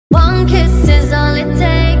One kiss is all it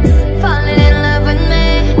takes. Falling in love with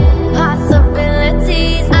me.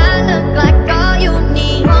 Possibilities. I look like all you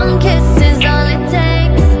need. One kiss is all it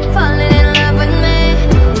takes. Falling in love with me.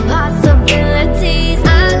 Possibilities. I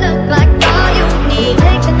look like all you need.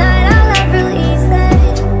 Take the night out life real easy,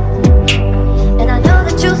 and I know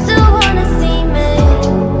that you still wanna see me.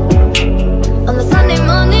 On the Sunday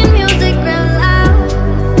morning, music real loud.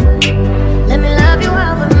 Let me love you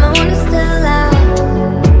while the moon is still out.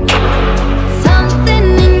 Something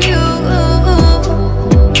in you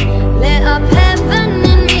lit up heaven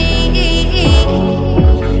in me.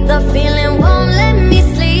 The feeling won't let me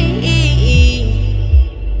sleep,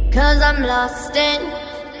 'cause I'm lost in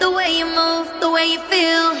the way you move, the way you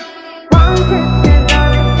feel. One kiss is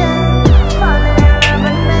all it takes. Falling in love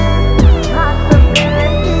with me.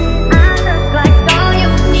 Possibilities. I look like all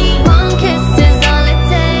you need. One kiss is all it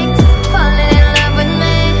takes. Falling in love with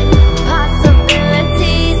me.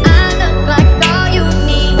 Possibilities. I look like all you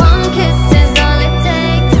need. One kiss is all it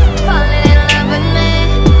takes. Falling in love with me.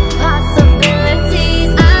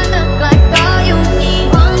 Possibilities. I look like all you need.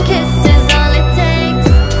 One kiss is all it takes.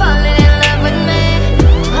 Falling in love with me.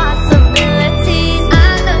 Possibilities. I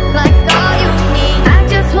look like all you need. I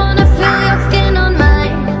just wanna feel your skin on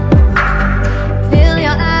mine. Feel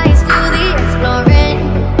your eyes do the exploring.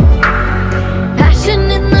 Passion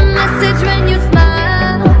in the message when you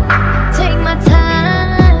smile. Take my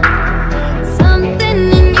time. Something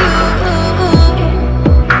in you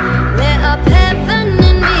lit up heaven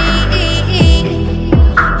in me.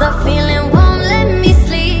 The feeling won't let me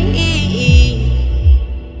sleep,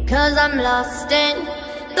 'cause I'm lost in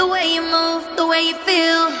the way you move, the way you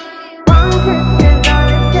feel. One kiss